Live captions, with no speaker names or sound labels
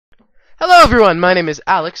Hello everyone, my name is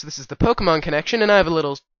Alex, this is the Pokemon Connection, and I have a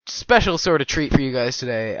little special sort of treat for you guys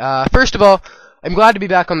today. First of all, I'm glad to be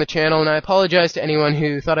back on the channel, and I apologize to anyone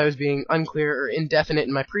who thought I was being unclear or indefinite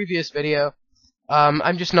in my previous video.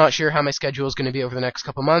 I'm just not sure how my schedule is going to be over the next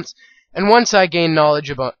couple months, and once I gain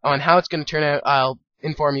knowledge on how it's going to turn out, I'll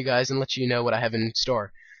inform you guys and let you know what I have in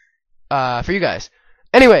store for you guys.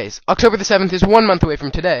 Anyways, October the 7th is 1 month away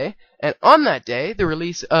from today, and on that day, the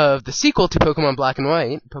release of the sequel to Pokemon Black and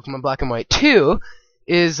White, Pokemon Black and White 2,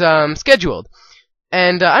 is scheduled.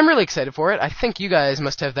 And I'm really excited for it. I think you guys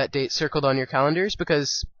must have that date circled on your calendars,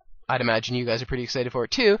 because I'd imagine you guys are pretty excited for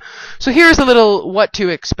it too. So here's a little what to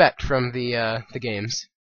expect from the games.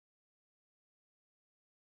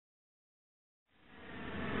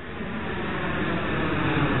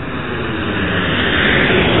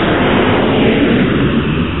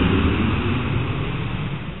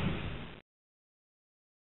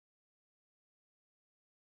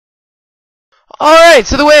 Alright,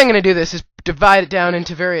 so the way I'm going to do this is divide it down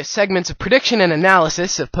into various segments of prediction and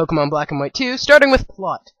analysis of Pokemon Black and White 2, starting with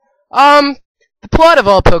plot. The plot of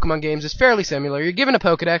all Pokemon games is fairly similar. You're given a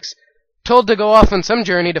Pokedex, told to go off on some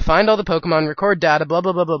journey to find all the Pokemon, record data, blah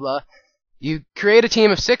blah blah blah blah. You create a team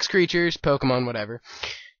of 6 creatures, Pokemon, whatever.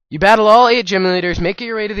 You battle all 8 gym leaders, make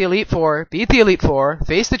your way to the Elite Four, beat the Elite Four,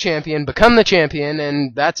 face the champion, become the champion,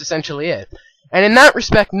 and that's essentially it. And in that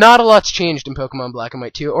respect, not a lot's changed in Pokemon Black and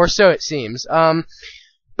White 2, or so it seems.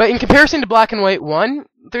 But in comparison to Black and White 1,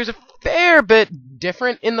 there's a fair bit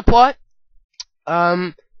different in the plot,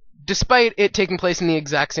 despite it taking place in the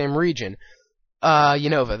exact same region.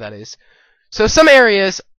 Unova, that is. So some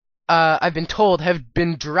areas, I've been told, have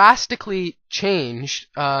been drastically changed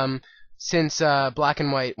since Black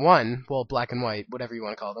and White 1. Well, Black and White, whatever you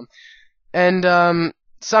want to call them. And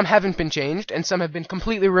some haven't been changed, and some have been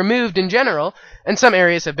completely removed in general, and some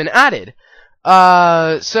areas have been added.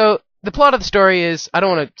 So the plot of the story is, I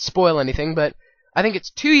don't want to spoil anything, but I think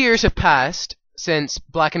it's 2 years have passed since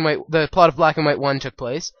the plot of Black and White 1 took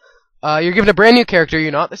place. You're given a brand new character,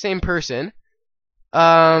 you're not the same person.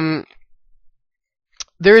 There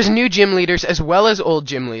is new gym leaders as well as old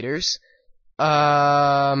gym leaders.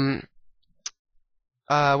 What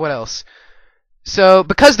else? So,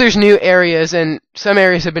 because there's new areas, and some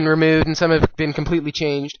areas have been removed and some have been completely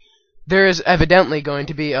changed, there is evidently going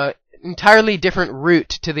to be an entirely different route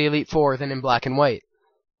to the Elite Four than in Black and White.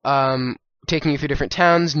 Taking you through different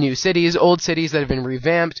towns, new cities, old cities that have been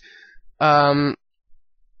revamped, and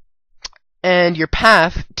your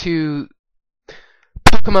path to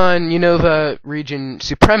Pokemon Unova region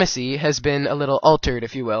supremacy has been a little altered,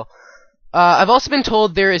 if you will. I've also been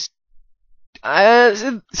told there is...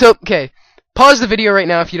 okay. Pause the video right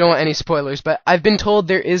now if you don't want any spoilers, but I've been told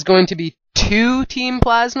there is going to be 2 Team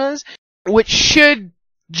Plasmas, which should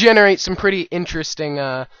generate some pretty interesting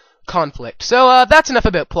conflict. So that's enough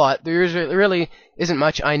about plot. There really isn't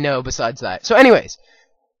much I know besides that. So anyways,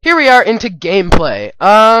 here we are into gameplay.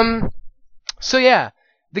 So yeah,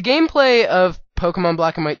 the gameplay of Pokemon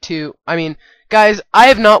Black and White 2, I mean, guys, I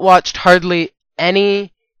have not watched hardly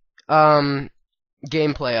any gameplay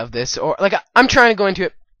of this, or like I'm trying to go into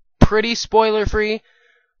it pretty spoiler-free,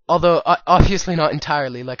 although obviously not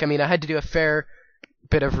entirely. Like, I mean, I had to do a fair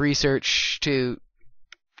bit of research to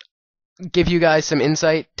give you guys some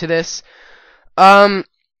insight to this. But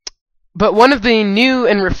one of the new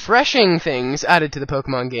and refreshing things added to the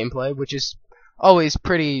Pokemon gameplay, which is always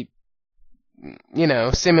pretty,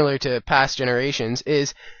 similar to past generations,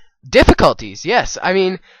 is difficulties. Yes, I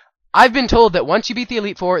mean, I've been told that once you beat the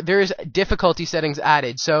Elite Four, there is difficulty settings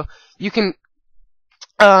added, so you can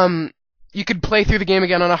you could play through the game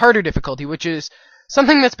again on a harder difficulty, which is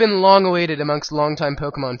something that's been long awaited amongst longtime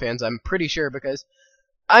Pokemon fans, I'm pretty sure, because,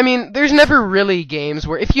 I mean, there's never really games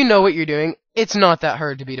where if you know what you're doing, it's not that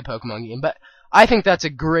hard to beat a Pokemon game, but I think that's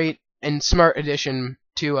a great and smart addition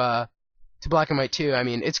to Black and White 2. I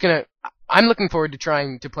mean, I'm looking forward to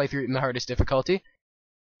trying to play through it in the hardest difficulty.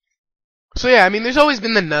 So yeah, I mean, there's always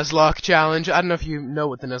been the Nuzlocke challenge. I don't know if you know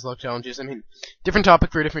what the Nuzlocke challenge is. I mean, different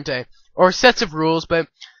topic for a different day. Or sets of rules, but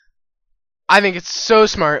I think it's so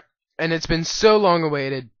smart, and it's been so long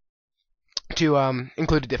awaited to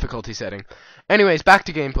include a difficulty setting. Anyways, back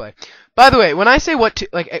to gameplay. By the way, when I say what to,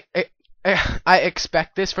 like, I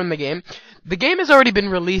expect this from the game has already been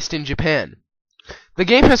released in Japan. The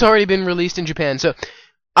game has already been released in Japan, so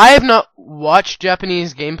I have not watched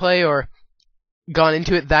Japanese gameplay or gone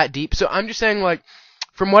into it that deep, so I'm just saying, like,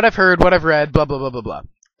 from what I've heard, what I've read, blah blah blah blah blah.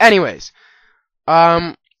 Anyways,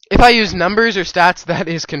 if I use numbers or stats, that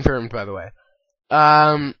is confirmed, by the way.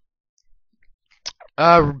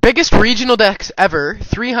 Biggest regional dex ever,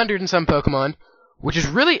 300 and some Pokemon, which is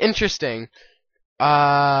really interesting.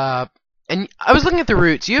 and I was looking at the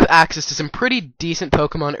routes. You have access to some pretty decent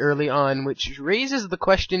Pokemon early on, which raises the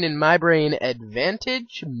question in my brain: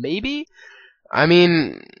 advantage, maybe? I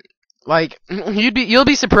mean, like, you'll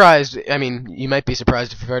be surprised. I mean, you might be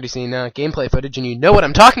surprised if you've already seen gameplay footage and you know what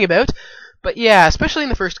I'm talking about. But yeah, especially in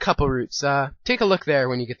the first couple routes, take a look there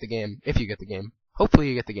when you get the game, if you get the game. Hopefully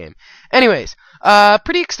you get the game. Anyways,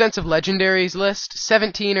 pretty extensive legendaries list,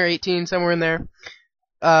 17 or 18, somewhere in there.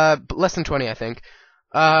 Less than 20, I think.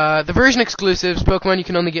 The version exclusives, Pokemon you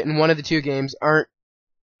can only get in one of the two games, aren't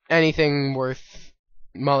anything worth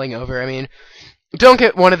mulling over. I mean, don't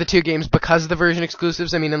get one of the two games because of the version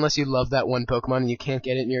exclusives. I mean, unless you love that one Pokemon and you can't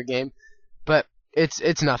get it in your game. But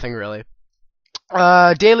it's nothing really.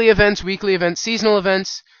 Daily events, weekly events, seasonal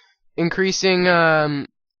events, increasing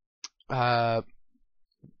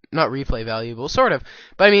not replay value, well, sort of,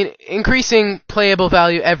 but I mean increasing playable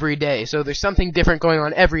value every day. So there's something different going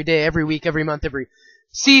on every day, every week, every month, every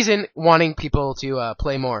season, wanting people to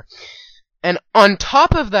play more. And on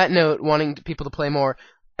top of that note, wanting people to play more,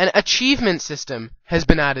 an achievement system has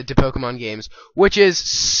been added to Pokemon games, which is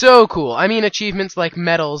so cool. I mean achievements like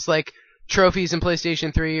medals, like trophies in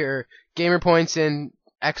PlayStation 3 or gamer points in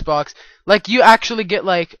Xbox. Like, you actually get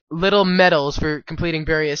like little medals for completing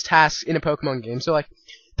various tasks in a Pokemon game. So like,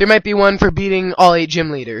 there might be one for beating all 8 gym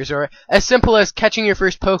leaders, or as simple as catching your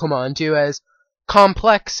first Pokemon, to as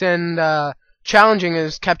complex and challenging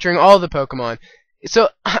as capturing all the Pokemon. So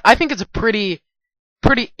I think it's a pretty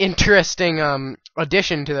interesting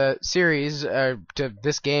addition to the series, to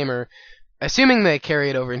this game, or assuming they carry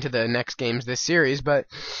it over into the next games this series. But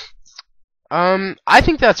I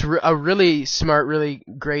think that's a really smart, really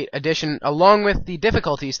great addition, along with the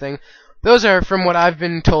difficulties thing. Those are, from what I've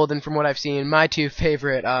been told and from what I've seen, my two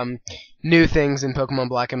favorite new things in Pokemon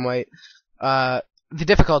Black and White. The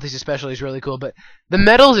difficulties especially is really cool, but the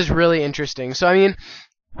medals is really interesting. So I mean,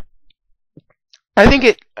 I think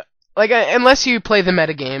it, like, unless you play the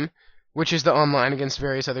metagame, which is the online against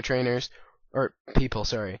various other trainers or people,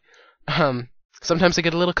 sorry. Sometimes I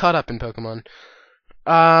get a little caught up in Pokemon.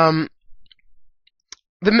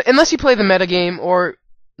 Unless you play the metagame, or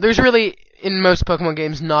there's really, in most Pokemon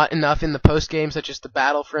games, not enough in the post-game, such as the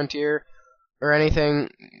Battle Frontier or anything,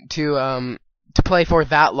 to play for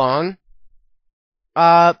that long.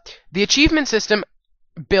 The achievement system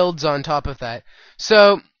builds on top of that.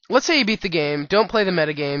 So, let's say you beat the game, don't play the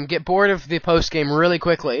metagame, get bored of the post-game really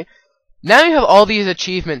quickly. Now you have all these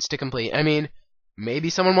achievements to complete. I mean, maybe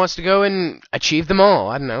someone wants to go and achieve them all.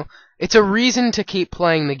 I don't know. It's a reason to keep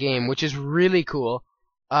playing the game, which is really cool.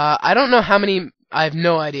 I don't know how many, I have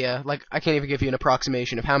no idea, like, I can't even give you an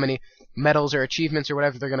approximation of how many medals or achievements or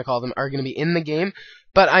whatever they're going to call them are going to be in the game,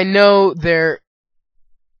 but I know that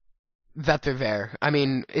they're there. I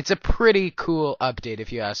mean, it's a pretty cool update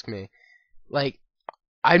if you ask me. Like,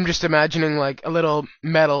 I'm just imagining, like, a little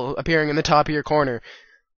medal appearing in the top of your corner,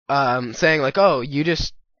 saying, like, oh, you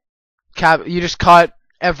just caught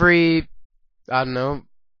every, I don't know,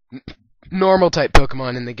 normal type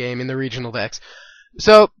Pokemon in the game in the regional decks.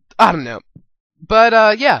 So, I don't know.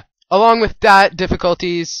 But, yeah, along with that,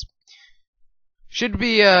 difficulties should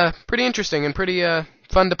be pretty interesting and pretty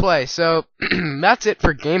fun to play. So, that's it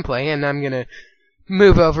for gameplay, and I'm going to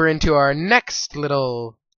move over into our next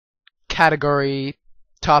little category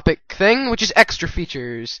topic thing, which is extra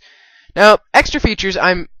features. Now, extra features,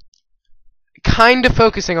 I'm kind of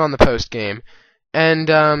focusing on the post-game. And,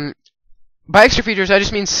 by extra features, I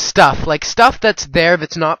just mean stuff. Like, stuff that's there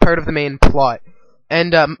that's not part of the main plot.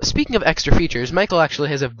 And speaking of extra features, Michael actually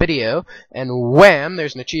has a video, and wham,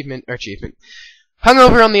 there's an achievement. Hung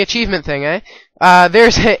over on the achievement thing, eh?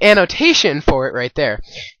 There's an annotation for it right there.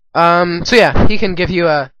 So yeah, he can give you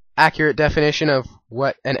a accurate definition of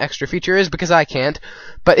what an extra feature is, because I can't.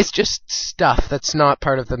 But it's just stuff that's not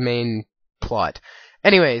part of the main plot.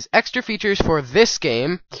 Anyways, extra features for this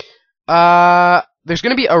game. There's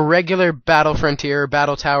going to be a regular Battle Frontier,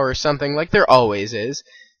 Battle Tower, or something, like there always is.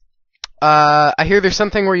 I hear there's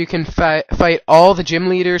something where you can fight all the gym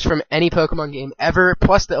leaders from any Pokemon game ever,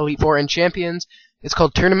 plus the Elite Four and Champions. It's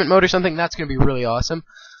called Tournament Mode or something. That's going to be really awesome.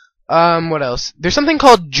 What else? There's something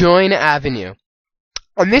called Join Avenue.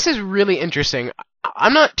 And this is really interesting.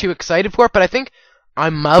 I'm not too excited for it, but I think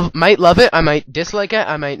I might love it. I might dislike it.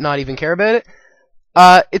 I might not even care about it.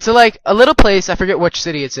 It's like a little place, I forget which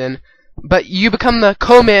city it's in, but you become the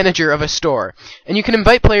co-manager of a store. And you can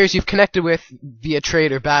invite players you've connected with via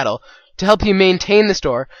trade or battle to help you maintain the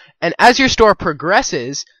store, and as your store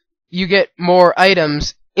progresses, you get more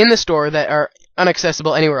items in the store that are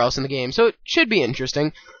inaccessible anywhere else in the game, so it should be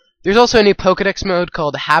interesting. There's also a new Pokedex mode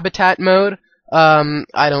called Habitat mode.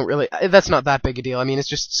 That's not that big a deal. I mean, it's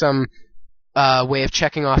just some way of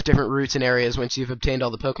checking off different routes and areas once you've obtained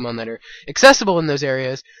all the Pokemon that are accessible in those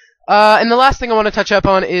areas. And the last thing I want to touch up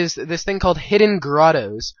on is this thing called Hidden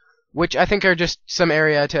Grottos, which I think are just some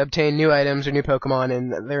area to obtain new items or new Pokemon,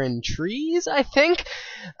 and they're in trees, I think?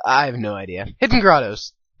 I have no idea. Hidden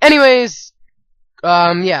Grottos. Anyways,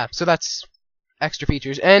 yeah, so that's extra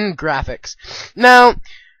features and graphics. Now,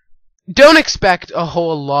 don't expect a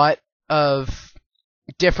whole lot of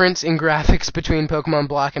difference in graphics between Pokemon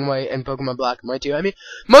Black and White and Pokemon Black and White 2. I mean,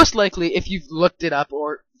 most likely, if you've looked it up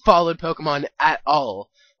or followed Pokemon at all,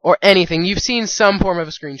 or anything, you've seen some form of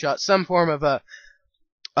a screenshot, some form of a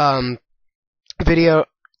video.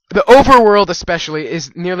 The overworld especially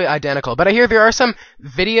is nearly identical, but I hear there are some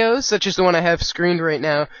videos, such as the one I have screened right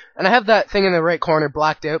now, and I have that thing in the right corner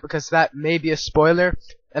blacked out because that may be a spoiler,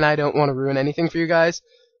 and I don't want to ruin anything for you guys.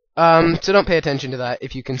 So don't pay attention to that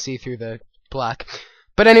if you can see through the black.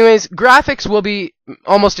 But anyways, graphics will be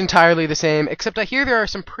almost entirely the same, except I hear there are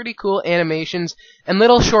some pretty cool animations and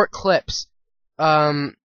little short clips,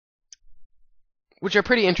 which are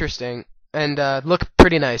pretty interesting and look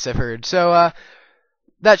pretty nice, I've heard. So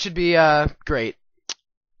that should be great.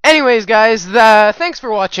 Anyways, guys, thanks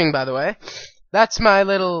for watching, by the way. That's my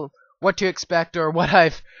little what to expect or what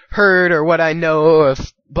I've heard or what I know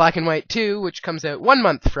of Black and White 2, which comes out 1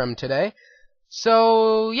 month from today.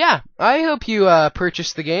 So, yeah, I hope you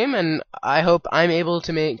purchase the game, and I hope I'm able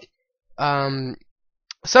to make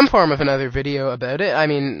some form of another video about it. I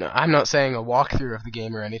mean, I'm not saying a walkthrough of the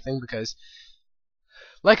game or anything, because,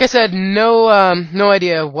 like I said, no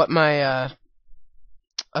idea what my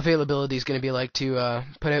availability is going to be like to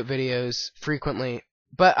put out videos frequently.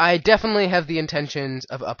 But I definitely have the intentions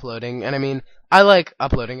of uploading, and I mean, I like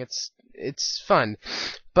uploading. It's fun.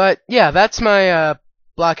 But yeah, that's my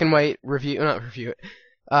Black and White review, not review,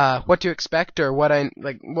 what to expect, or what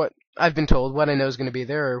I've been told, what I know is going to be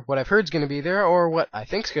there, or what I've heard is going to be there, or what I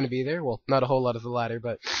think is going to be there. Well, not a whole lot of the latter,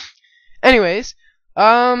 but anyways,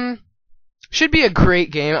 should be a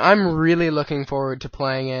great game. I'm really looking forward to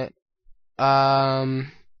playing it. And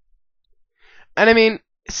I mean,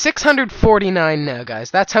 649 now,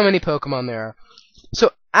 guys. That's how many Pokemon there are.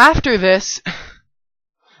 So after this,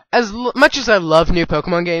 as much as I love new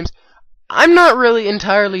Pokemon games, I'm not really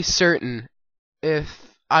entirely certain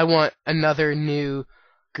if I want another new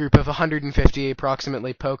group of 150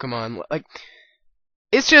 approximately Pokemon. Like,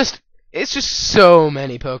 it's just so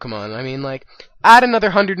many Pokemon. I mean, like, add another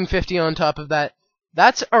 150 on top of that.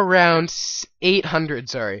 That's around 800,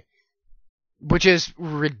 sorry. Which is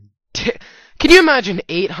ridiculous. Can you imagine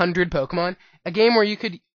 800 Pokemon? A game where you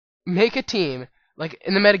could make a team, like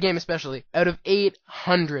in the metagame especially, out of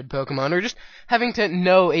 800 Pokemon, or just having to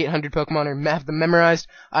know 800 Pokemon or have them memorized.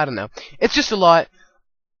 I don't know. It's just a lot.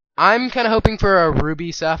 I'm kind of hoping for a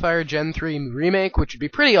Ruby Sapphire Gen 3 remake, which would be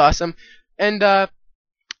pretty awesome. And I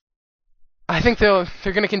think they're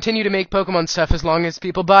going to continue to make Pokemon stuff as long as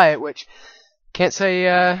people buy it, which can't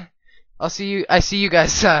say I see you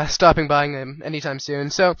guys stopping buying them anytime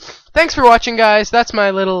soon. So, thanks for watching, guys. That's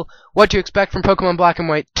my little what to expect from Pokemon Black and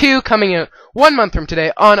White 2 coming out 1 month from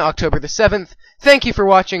today on October the 7th. Thank you for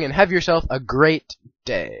watching, and have yourself a great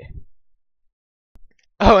day.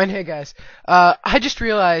 Oh, and hey, guys. I just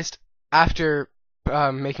realized after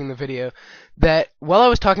making the video that while I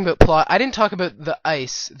was talking about plot, I didn't talk about the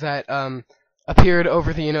ice that appeared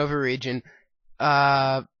over the Unova region.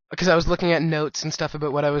 Because I was looking at notes and stuff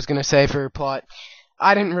about what I was going to say for plot.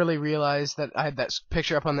 I didn't really realize that I had that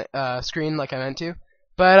picture up on the screen like I meant to.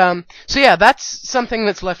 But, so yeah, that's something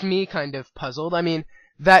that's left me kind of puzzled. I mean,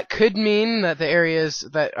 that could mean that the areas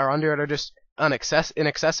that are under it are just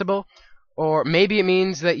inaccessible. Or maybe it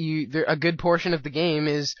means that a good portion of the game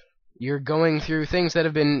is you're going through things that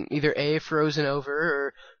have been either A, frozen over,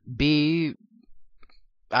 or B,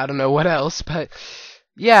 I don't know what else, but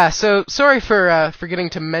yeah, so sorry for forgetting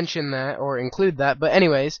to mention that or include that, but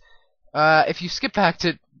anyways, if you skip back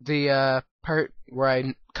to the part where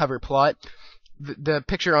I cover plot, the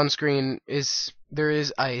picture on screen there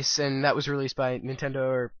is ice, and that was released by Nintendo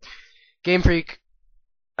or Game Freak.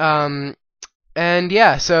 And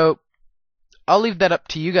yeah, so I'll leave that up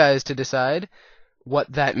to you guys to decide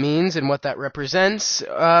what that means and what that represents.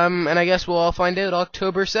 And I guess we'll all find out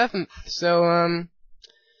October 7th. So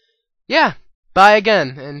yeah. Bye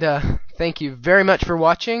again, and thank you very much for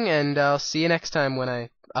watching, and I'll see you next time when I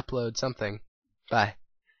upload something. Bye.